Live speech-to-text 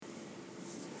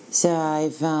So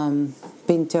I've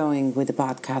been towing with the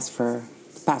podcast for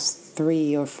the past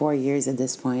 3 or 4 years at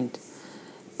this point,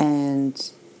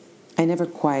 and I never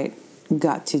quite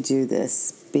got to do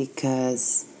this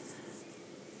because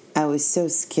I was so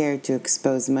scared to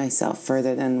expose myself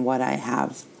further than what I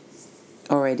have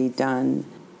already done.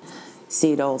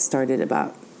 See, it all started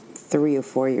about 3 or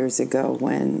 4 years ago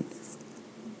when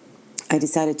I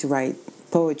decided to write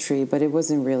poetry, but it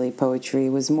wasn't really poetry. It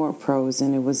was more prose,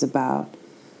 and it was about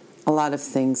a lot of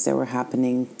things that were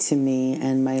happening to me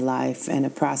and my life, and a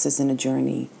process and a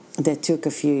journey that took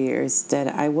a few years that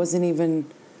I wasn't even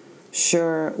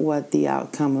sure what the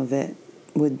outcome of it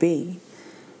would be.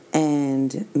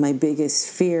 And my biggest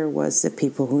fear was that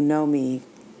people who know me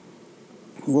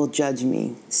will judge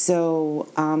me. So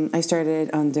I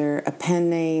started under a pen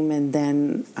name, and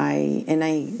then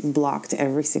I blocked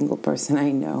every single person I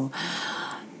know.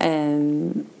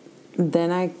 And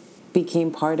then I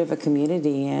became part of a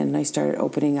community, and I started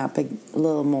opening up a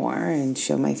little more and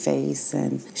show my face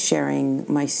and sharing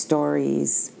my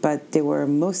stories, but they were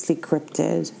mostly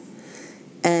cryptid.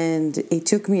 And it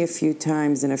took me a few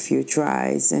times and a few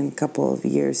tries and a couple of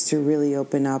years to really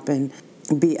open up and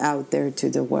be out there to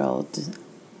the world.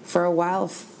 For a while, a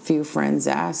few friends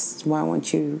asked, why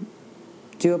won't you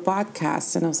do a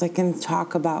podcast? And I was like, and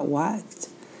talk about what?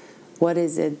 What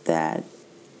is it that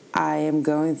I am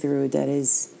going through that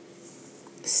is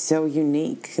so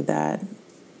unique that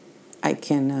I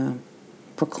can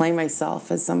proclaim myself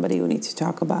as somebody who needs to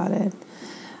talk about it?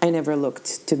 I never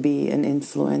looked to be an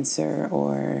influencer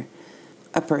or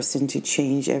a person to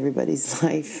change everybody's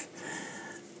life.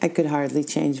 I could hardly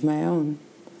change my own.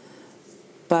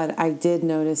 But I did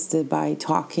notice that by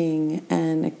talking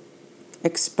and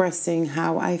expressing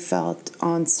how I felt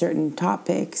on certain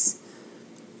topics,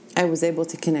 I was able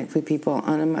to connect with people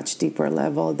on a much deeper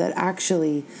level that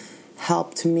actually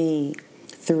helped me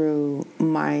through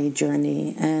my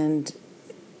journey and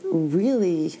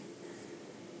really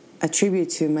attribute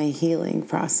to my healing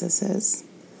processes.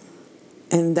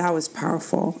 And that was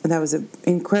powerful. That was an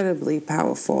incredibly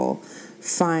powerful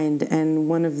find, and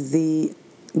one of the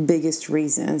biggest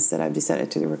reasons that I've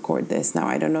decided to record this. Now,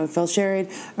 I don't know if I'll share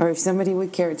it or if somebody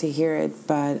would care to hear it,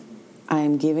 but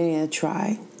I'm giving it a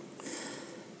try.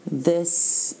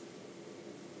 This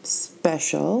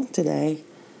special today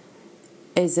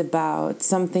is about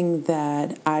something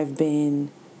that I've been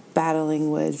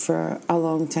battling with for a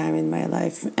long time in my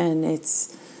life, and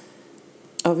it's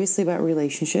obviously about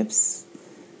relationships,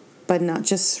 but not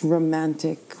just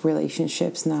romantic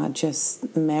relationships, not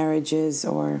just marriages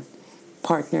or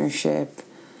partnership.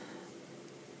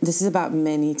 This is about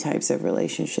many types of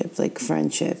relationships, like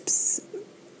friendships,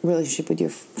 relationship with your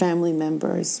family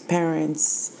members,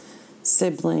 parents,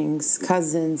 siblings,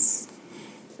 cousins.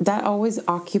 That always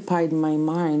occupied my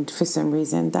mind for some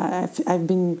reason. That I've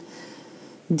been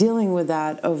dealing with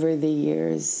that over the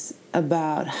years,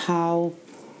 about how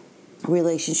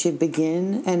relationships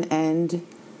begin and end,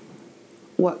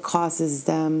 what causes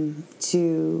them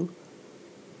to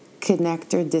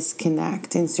connect or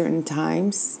disconnect in certain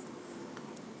times,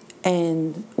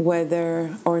 and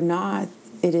whether or not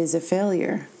it is a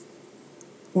failure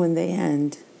when they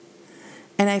end.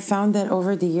 And I found that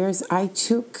over the years, I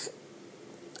took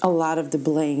a lot of the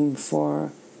blame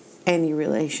for any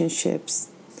relationships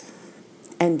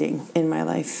ending in my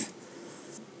life.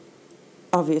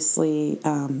 Obviously,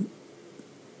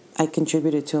 I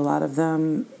contributed to a lot of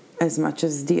them as much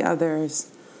as the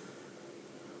others.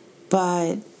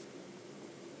 But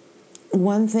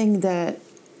one thing that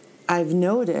I've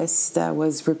noticed that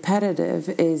was repetitive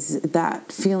is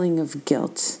that feeling of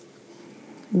guilt.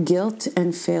 Guilt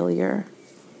and failure.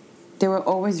 They were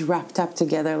always wrapped up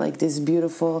together like this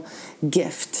beautiful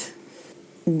gift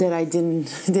that I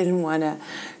didn't want to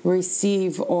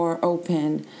receive or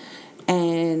open.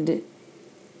 And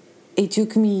it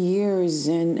took me years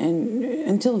and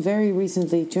until very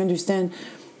recently to understand,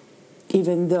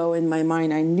 even though in my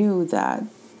mind I knew that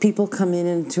people come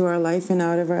into our life and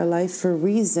out of our life for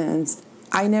reasons,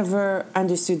 I never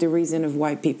understood the reason of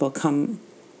why people come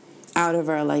out of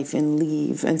our life and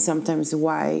leave, and sometimes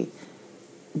why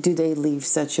do they leave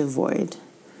such a void.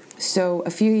 So a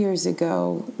few years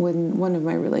ago, when one of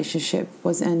my relationship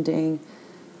was ending,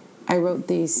 I wrote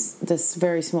this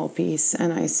very small piece,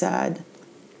 and I said,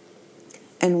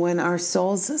 and when our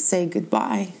souls say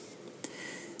goodbye,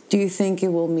 do you think it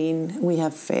will mean we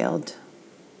have failed?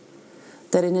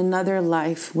 That in another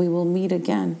life we will meet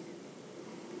again?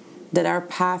 That our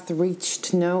path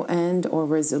reached no end or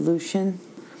resolution?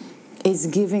 Is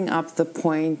giving up the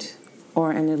point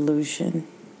or an illusion?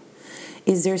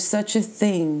 Is there such a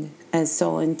thing as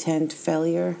soul intent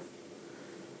failure?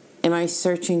 Am I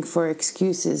searching for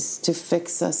excuses to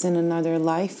fix us in another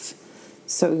life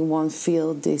so we won't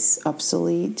feel this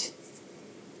obsolete?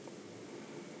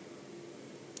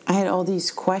 I had all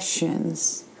these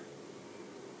questions.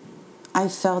 I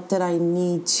felt that I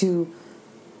need to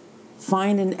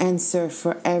find an answer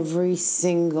for every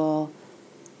single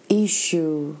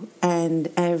issue and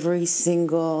every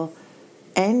single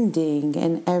ending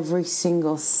and every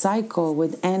single cycle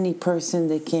with any person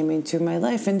that came into my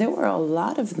life. And there were a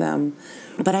lot of them,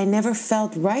 but I never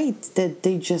felt right that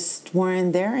they just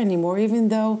weren't there anymore, even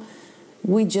though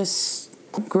we just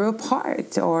grew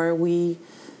apart, or we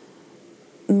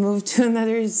moved to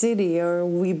another city, or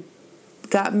we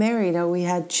got married, or we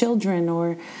had children,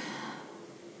 or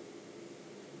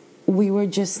we were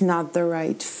just not the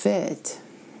right fit.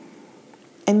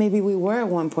 And maybe we were at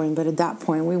one point, but at that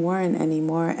point we weren't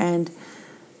anymore. And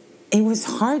it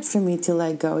was hard for me to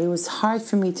let go. It was hard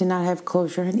for me to not have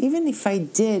closure. And even if I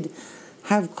did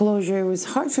have closure, it was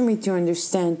hard for me to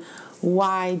understand,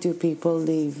 why do people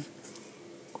leave?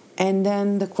 And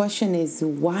then the question is,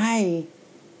 why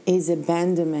is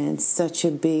abandonment such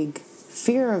a big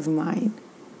fear of mine?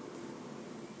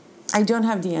 I don't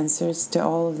have the answers to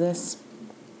all of this,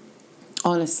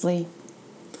 honestly.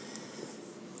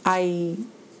 I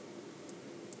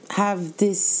have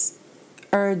this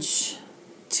urge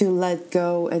to let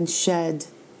go and shed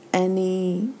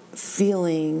any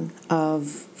feeling of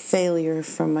failure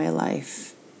from my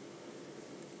life.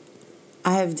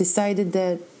 I have decided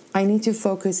that I need to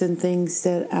focus on things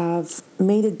that have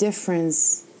made a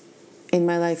difference in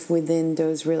my life within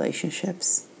those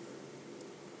relationships.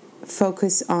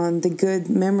 Focus on the good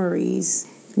memories,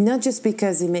 not just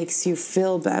because it makes you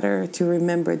feel better to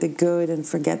remember the good and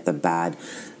forget the bad,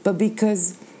 but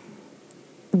because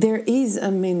there is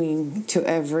a meaning to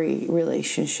every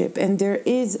relationship, and there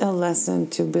is a lesson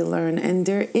to be learned, and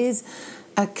there is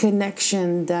a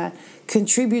connection that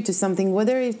contribute to something,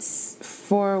 whether it's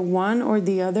for one or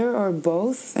the other or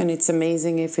both, and it's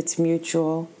amazing if it's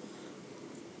mutual.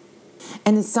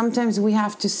 And sometimes we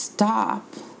have to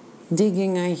stop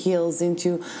digging our heels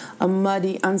into a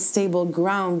muddy, unstable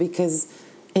ground, because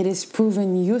it is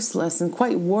proven useless and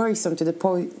quite worrisome to the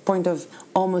point of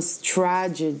almost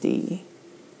tragedy.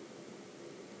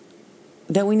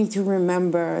 That we need to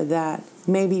remember that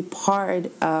maybe part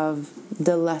of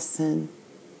the lesson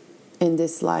in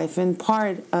this life and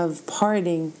part of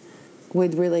parting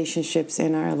with relationships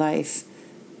in our life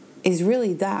is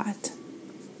really that.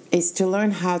 Is to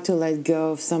learn how to let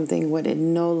go of something when it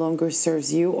no longer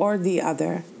serves you or the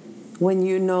other, when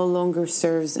you no longer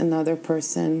serves another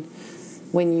person,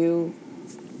 when you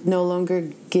no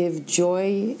longer give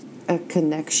joy a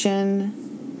connection,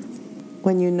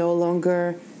 when you no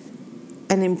longer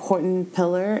an important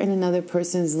pillar in another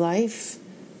person's life,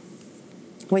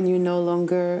 when you no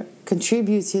longer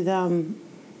contribute to them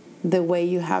the way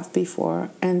you have before,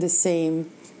 and the same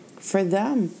for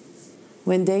them.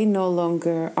 When they no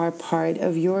longer are part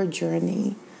of your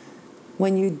journey,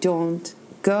 when you don't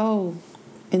go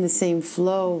in the same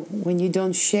flow, when you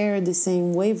don't share the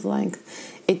same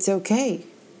wavelength, it's okay.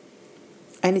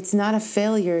 And it's not a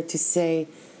failure to say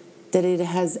that it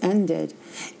has ended.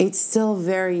 It's still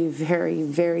very, very,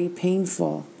 very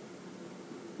painful.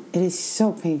 It is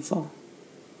so painful.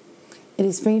 It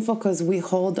is painful because we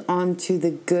hold on to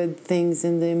the good things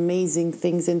and the amazing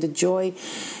things and the joy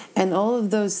and all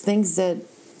of those things that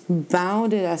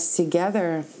bounded us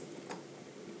together.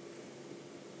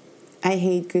 I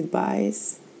hate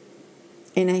goodbyes,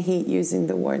 and I hate using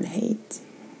the word hate,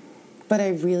 but I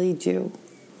really do.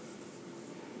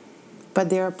 But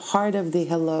they're a part of the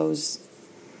hellos.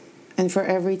 And for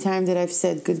every time that I've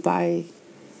said goodbye,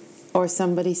 or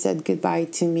somebody said goodbye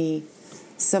to me,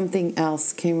 something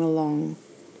else came along.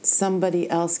 Somebody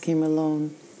else came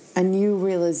along. A new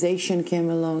realization came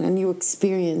along. A new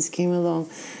experience came along.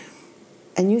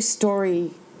 A new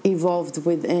story evolved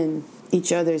within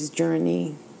each other's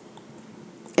journey.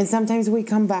 And sometimes we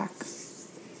come back.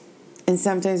 And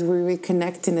sometimes we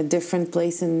reconnect in a different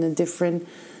place, in a different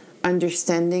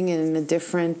understanding, and in a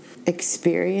different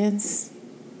experience.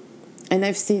 And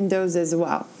I've seen those as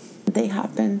well. They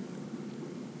happen.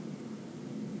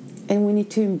 And we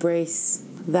need to embrace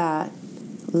that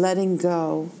letting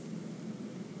go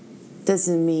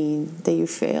doesn't mean that you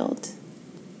failed.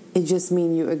 It just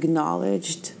means you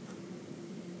acknowledged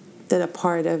that a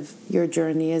part of your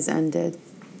journey has ended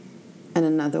and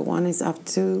another one is up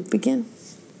to begin.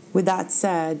 With that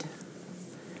said,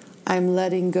 I'm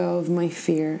letting go of my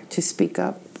fear to speak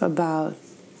up about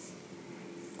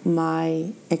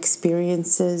my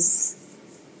experiences,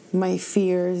 my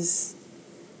fears,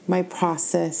 my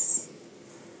process,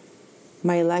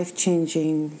 my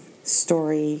life-changing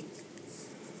story,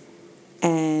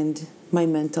 and my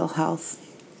mental health.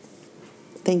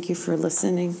 Thank you for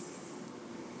listening.